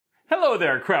Hello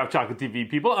there, Craft Chocolate TV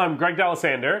people. I'm Greg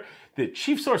D'Alesandre, the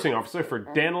Chief Sourcing Officer for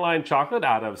Dandelion Chocolate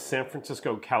out of San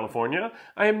Francisco, California.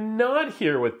 I am not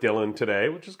here with Dylan today,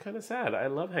 which is kind of sad. I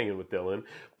love hanging with Dylan.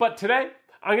 But today,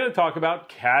 I'm going to talk about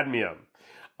cadmium.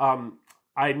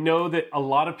 I know that a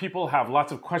lot of people have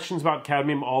lots of questions about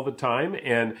cadmium all the time,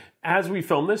 and as we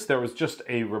film this, there was just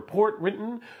a report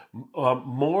written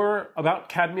more about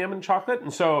cadmium in chocolate,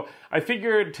 and so I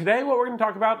figured today what we're going to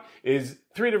talk about is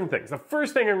three different things. The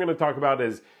first thing I'm going to talk about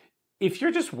is if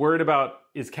you're just worried about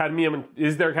is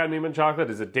there cadmium in chocolate?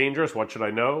 Is it dangerous? What should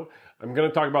I know? I'm going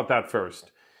to talk about that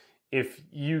first. If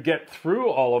you get through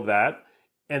all of that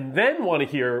and then want to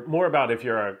hear more about if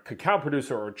you're a cacao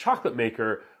producer or a chocolate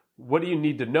maker, what do you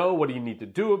need to know? What do you need to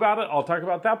do about it? I'll talk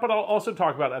about that, but I'll also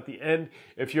talk about at the end,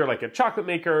 if you're like a chocolate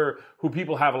maker who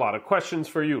people have a lot of questions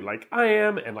for you, like I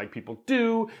am and like people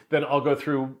do, then I'll go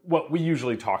through what we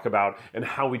usually talk about and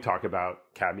how we talk about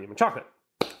cadmium in chocolate.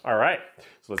 All right,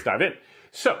 so let's dive in.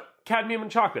 So, cadmium in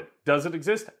chocolate, does it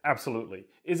exist? Absolutely.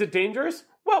 Is it dangerous?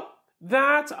 Well,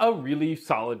 that's a really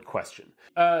solid question.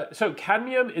 So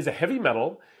cadmium is a heavy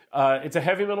metal. It's a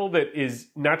heavy metal that is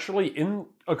naturally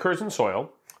occurs in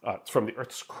soil. It's from the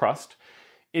Earth's crust.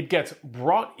 It gets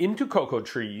brought into cocoa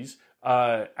trees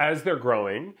as they're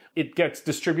growing. It gets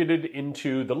distributed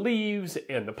into the leaves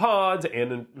and the pods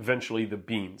and eventually the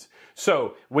beans.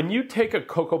 So when you take a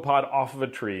cocoa pod off of a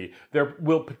tree, there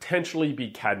will potentially be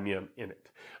cadmium in it.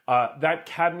 That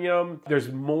cadmium,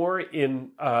 there's more in,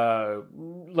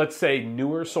 let's say,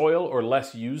 newer soil or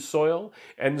less used soil.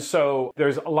 And so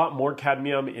there's a lot more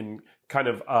cadmium in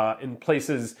in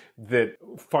places that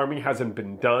farming hasn't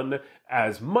been done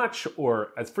as much or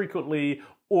as frequently,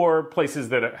 or places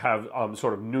that have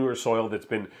sort of newer soil that's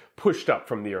been pushed up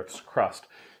from the Earth's crust.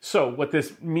 So what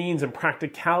this means in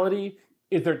practicality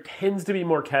is there tends to be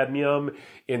more cadmium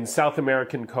in South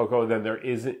American cocoa than there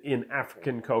is in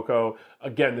African cocoa.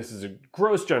 Again, this is a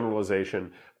gross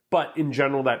generalization, but in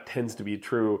general, that tends to be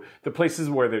true. The places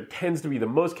where there tends to be the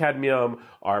most cadmium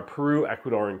are Peru,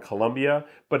 Ecuador, and Colombia,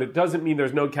 but it doesn't mean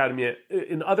there's no cadmium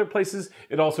in other places.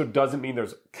 It also doesn't mean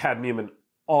there's cadmium in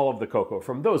all of the cocoa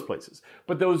from those places.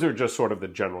 But those are just sort of the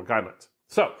general guidelines.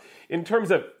 So, in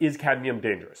terms of is cadmium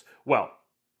dangerous? Well,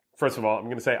 first of all, I'm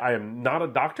going to say I am not a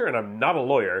doctor and I'm not a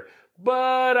lawyer,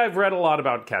 but I've read a lot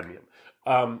about cadmium.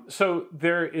 So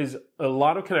there is a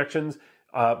lot of connections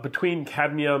between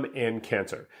cadmium and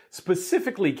cancer,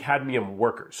 specifically cadmium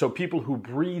workers. So people who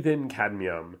breathe in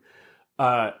cadmium,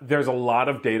 there's a lot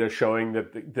of data showing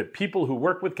that people who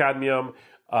work with cadmium,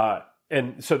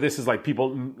 and so this is like people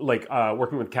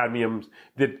working with cadmium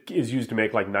that is used to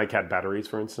make like NiCad batteries,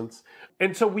 for instance.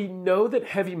 And so we know that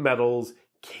heavy metals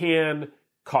can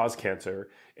cause cancer,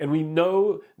 and we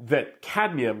know that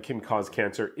cadmium can cause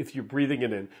cancer if you're breathing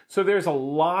it in. So there's a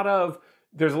lot of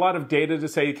data to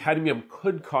say cadmium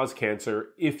could cause cancer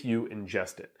if you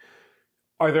ingest it.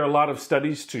 Are there a lot of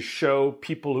studies to show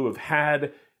people who have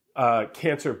had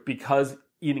cancer because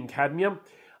eating cadmium?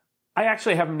 I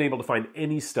actually haven't been able to find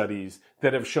any studies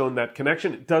that have shown that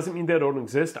connection. It doesn't mean they don't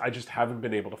exist. I just haven't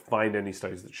been able to find any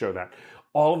studies that show that.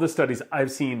 All of the studies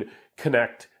I've seen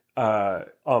connect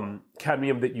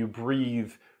cadmium that you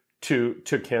breathe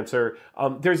to cancer.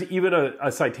 There's even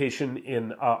a citation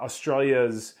in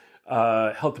Australia's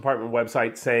health department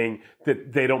website saying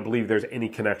that they don't believe there's any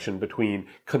connection between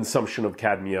consumption of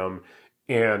cadmium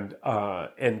and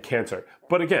cancer.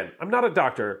 But again, I'm not a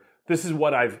doctor. This is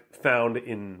what I've found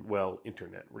in,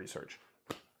 internet research.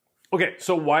 Okay,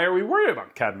 so why are we worried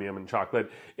about cadmium in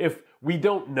chocolate if we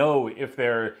don't know if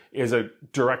there is a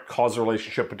direct causal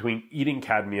relationship between eating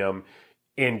cadmium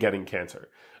and getting cancer?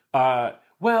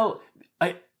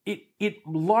 It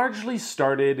largely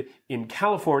started in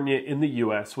California in the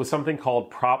US with something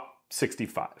called Prop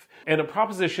 65. And a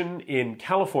proposition in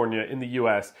California in the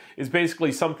US is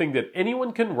basically something that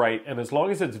anyone can write, and as long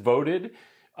as it's voted,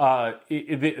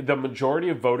 the majority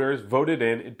of voters voted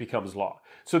in, it becomes law.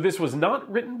 So this was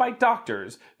not written by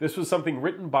doctors. This was something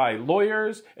written by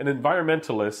lawyers and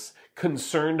environmentalists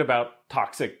concerned about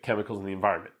toxic chemicals in the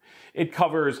environment. It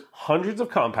covers hundreds of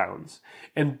compounds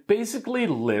and basically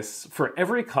lists for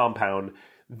every compound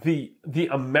the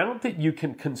amount that you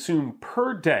can consume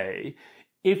per day.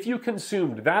 If you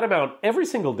consumed that amount every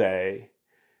single day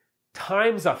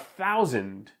times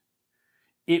 1,000,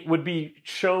 it would be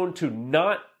shown to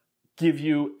not give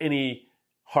you any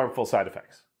harmful side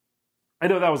effects. I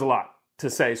know that was a lot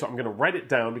to say, so I'm going to write it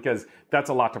down because that's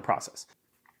a lot to process.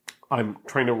 I'm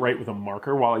trying to write with a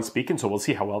marker while I speak, and so we'll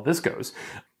see how well this goes.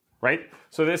 Right?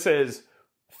 So this is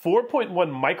 4.1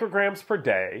 micrograms per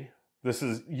day. This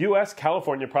is US,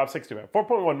 California, Prop 65.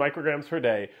 4.1 micrograms per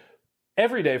day,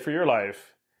 every day for your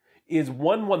life, is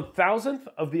 1/1000th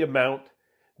of the amount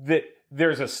that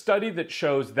there's a study that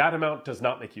shows that amount does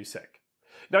not make you sick.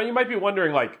 Now, you might be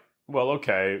wondering, like, well,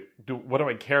 okay, what do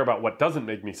I care about what doesn't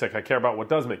make me sick? I care about what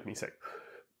does make me sick.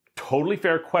 Totally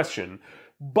fair question,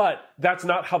 but that's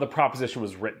not how the proposition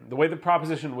was written. The way the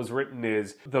proposition was written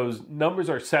is those numbers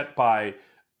are set by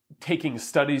taking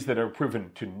studies that are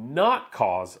proven to not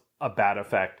cause a bad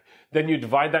effect. Then you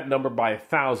divide that number by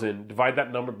 1,000, divide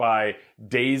that number by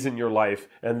days in your life,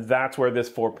 and that's where this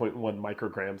 4.1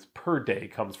 micrograms per day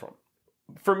comes from.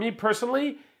 For me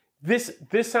personally, this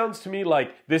sounds to me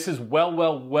like this is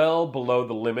well below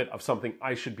the limit of something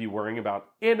I should be worrying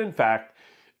about. And in fact,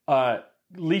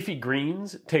 leafy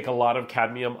greens take a lot of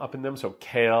cadmium up in them. So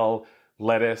kale,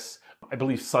 lettuce, I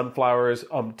believe sunflowers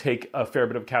take a fair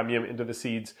bit of cadmium into the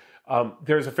seeds.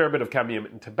 There's a fair bit of cadmium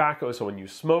in tobacco. So when you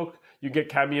smoke, you get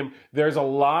cadmium. There's a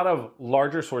lot of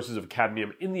larger sources of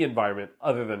cadmium in the environment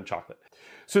other than chocolate.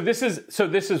 So this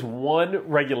is one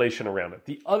regulation around it.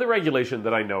 The other regulation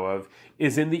that I know of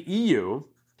is in the EU.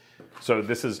 So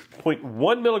this is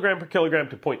 0.1 milligram per kilogram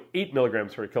to 0.8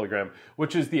 milligrams per kilogram,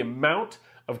 which is the amount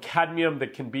of cadmium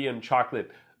that can be in chocolate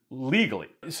legally.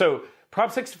 So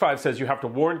Prop 65 says you have to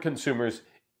warn consumers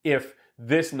if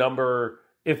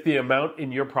the amount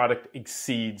in your product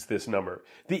exceeds this number.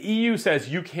 The EU says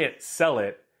you can't sell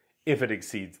it if it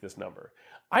exceeds this number.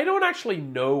 I don't actually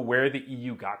know where the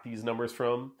EU got these numbers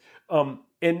from.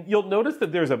 And you'll notice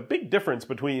that there's a big difference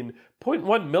between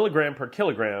 0.1 milligram per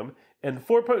kilogram and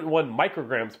 4.1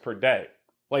 micrograms per day.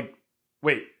 Like,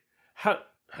 wait, how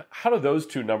do those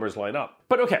two numbers line up?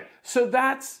 But okay, so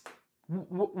that's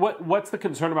what's the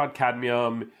concern about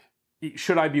cadmium?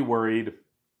 Should I be worried?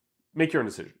 Make your own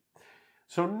decision.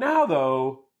 So now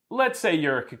though, let's say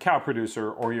you're a cacao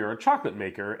producer or you're a chocolate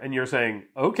maker and you're saying,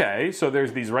 okay, so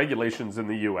there's these regulations in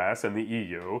the US and the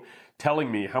EU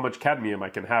telling me how much cadmium I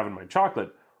can have in my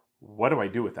chocolate. What do I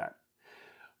do with that?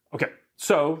 Okay,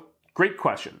 so great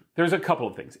question. There's a couple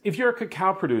of things. If you're a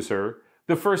cacao producer,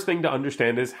 the first thing to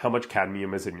understand is how much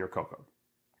cadmium is in your cocoa.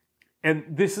 And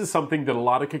this is something that a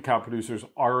lot of cacao producers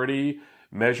already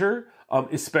measure,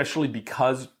 especially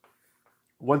because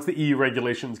once the EU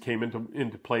regulations came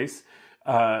into place,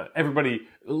 all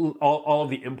of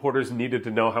the importers needed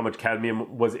to know how much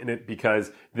cadmium was in it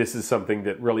because this is something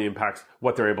that really impacts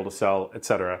what they're able to sell,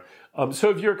 etc.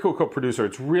 So if you're a cocoa producer,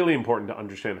 it's really important to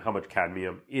understand how much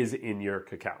cadmium is in your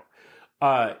cacao.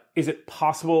 Is it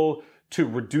possible to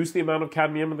reduce the amount of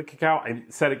cadmium in the cacao? I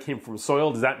said it came from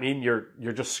soil. Does that mean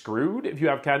you're just screwed if you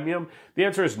have cadmium? The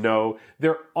answer is no.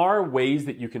 There are ways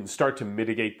that you can start to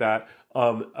mitigate that.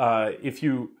 If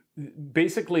you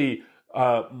basically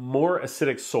more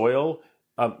acidic soil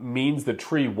means the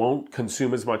tree won't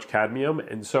consume as much cadmium,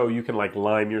 and so you can like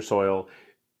lime your soil.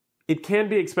 It can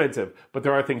be expensive, but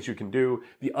there are things you can do.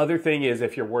 The other thing is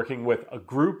if you're working with a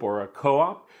group or a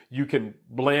co-op, you can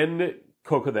blend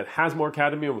cocoa that has more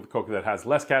cadmium with cocoa that has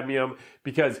less cadmium,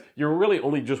 because you're really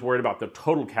only just worried about the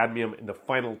total cadmium in the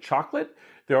final chocolate.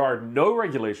 There are no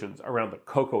regulations around the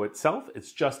cocoa itself.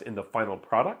 It's just in the final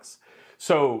products.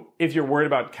 So if you're worried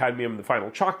about cadmium in the final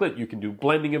chocolate, you can do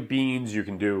blending of beans, you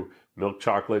can do milk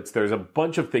chocolates. There's a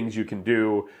bunch of things you can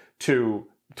do to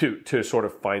sort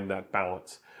of find that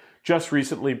balance. Just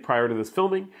recently, prior to this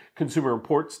filming, Consumer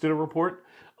Reports did a report.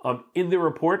 In the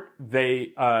report,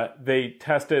 they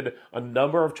tested a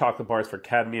number of chocolate bars for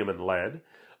cadmium and lead.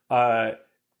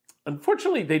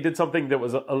 Unfortunately, they did something that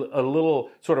was a little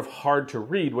sort of hard to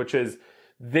read, which is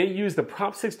they used the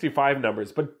Prop 65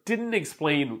 numbers, but didn't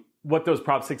explain what those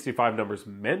Prop 65 numbers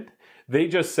meant. They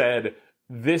just said,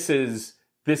 this is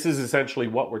essentially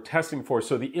what we're testing for.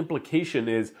 So the implication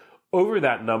is over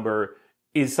that number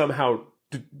is somehow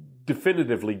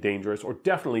definitively dangerous or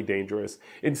definitely dangerous,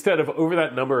 instead of over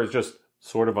that number is just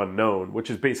sort of unknown, which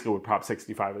is basically what Prop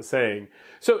 65 is saying.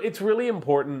 So it's really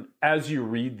important as you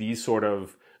read these sort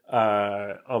of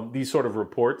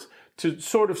reports to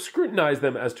sort of scrutinize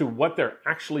them as to what they're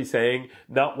actually saying,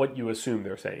 not what you assume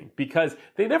they're saying, because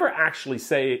they never actually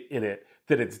say in it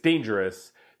that it's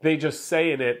dangerous. They just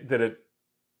say in it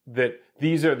that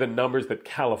these are the numbers that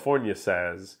California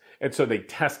says, and so they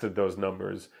tested those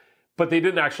numbers, but they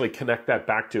didn't actually connect that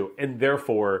back to, and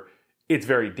therefore it's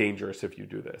very dangerous if you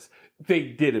do this. They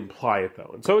did imply it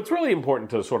though, and so it's really important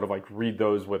to sort of like read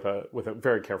those with a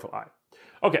very careful eye.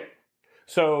 Okay,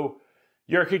 so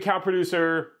you're a cacao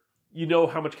producer. You know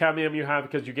how much cadmium you have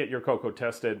because you get your cocoa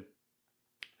tested.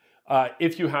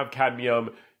 If you have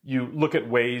cadmium, look at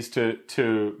ways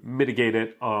to mitigate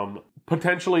it.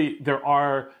 Potentially, there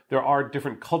are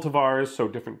different cultivars, so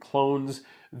different clones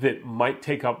that might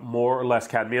take up more or less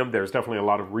cadmium. There's definitely a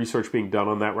lot of research being done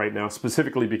on that right now,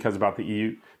 specifically because of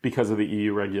the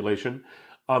EU regulation.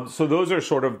 So those are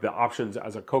sort of the options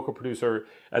as a cocoa producer.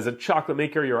 As a chocolate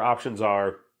maker, your options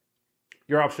are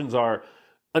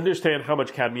understand how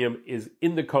much cadmium is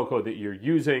in the cocoa that you're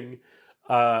using.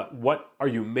 What are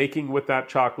you making with that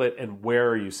chocolate, and where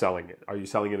are you selling it? Are you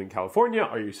selling it in California?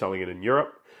 Are you selling it in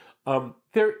Europe?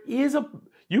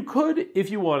 You could, if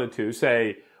you wanted to,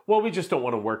 say, well, we just don't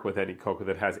want to work with any cocoa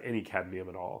that has any cadmium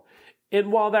at all.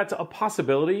 And while that's a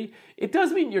possibility, it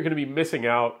does mean you're going to be missing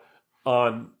out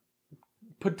on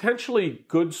potentially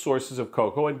good sources of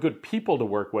cocoa and good people to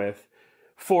work with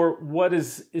for what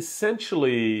is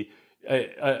essentially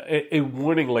a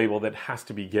warning label that has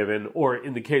to be given. Or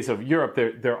in the case of Europe,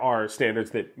 there are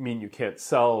standards that mean you can't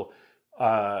sell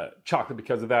chocolate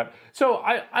because of that. So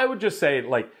I would just say,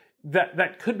 like,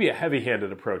 that could be a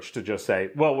heavy-handed approach to just say,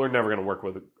 well, we're never going to work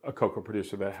with a cocoa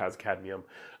producer that has cadmium.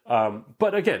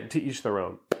 But again, to each their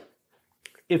own.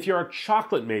 If you're a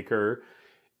chocolate maker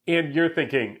and you're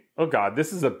thinking, oh God,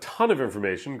 this is a ton of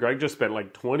information. Greg just spent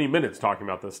like 20 minutes talking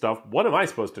about this stuff. What am I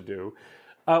supposed to do?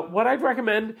 What I'd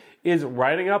recommend is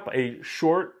writing up a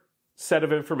short set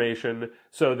of information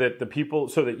so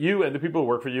that you and the people who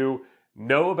work for you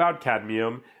know about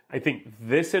cadmium. I think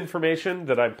this information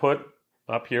that I put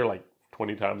up here like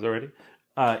 20 times already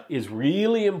is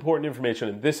really important information.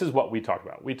 And this is what we talk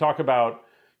about. We talk about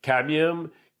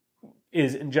cadmium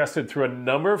is ingested through a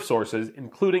number of sources,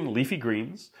 including leafy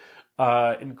greens,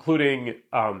 including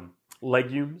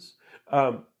legumes,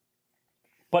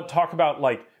 but talk about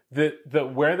like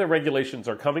where the regulations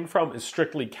are coming from is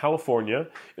strictly California.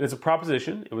 It is a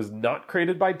proposition. It was not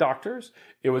created by doctors.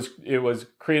 It was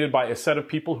created by a set of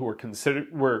people who were concerned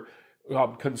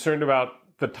about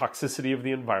the toxicity of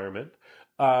the environment.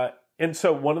 And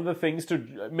so one of the things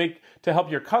to help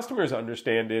your customers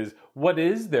understand is what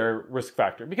is their risk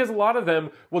factor? Because a lot of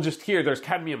them will just hear there's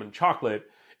cadmium in chocolate,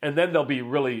 and then they'll be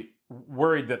really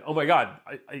worried that, oh my God,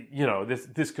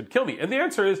 this could kill me. And the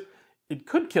answer is it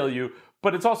could kill you,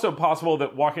 but it's also possible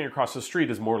that walking across the street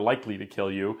is more likely to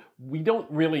kill you. We don't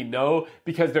really know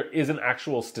because there isn't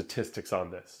actual statistics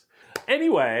on this.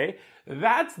 Anyway,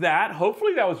 that's that.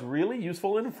 Hopefully that was really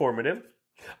useful and informative.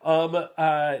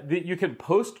 That you can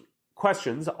post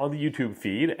questions on the YouTube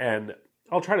feed, and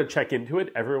I'll try to check into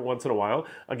it every once in a while.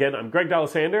 Again, I'm Greg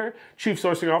D'Alesandre, Chief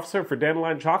Sourcing Officer for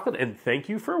Dandelion Chocolate, and thank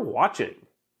you for watching.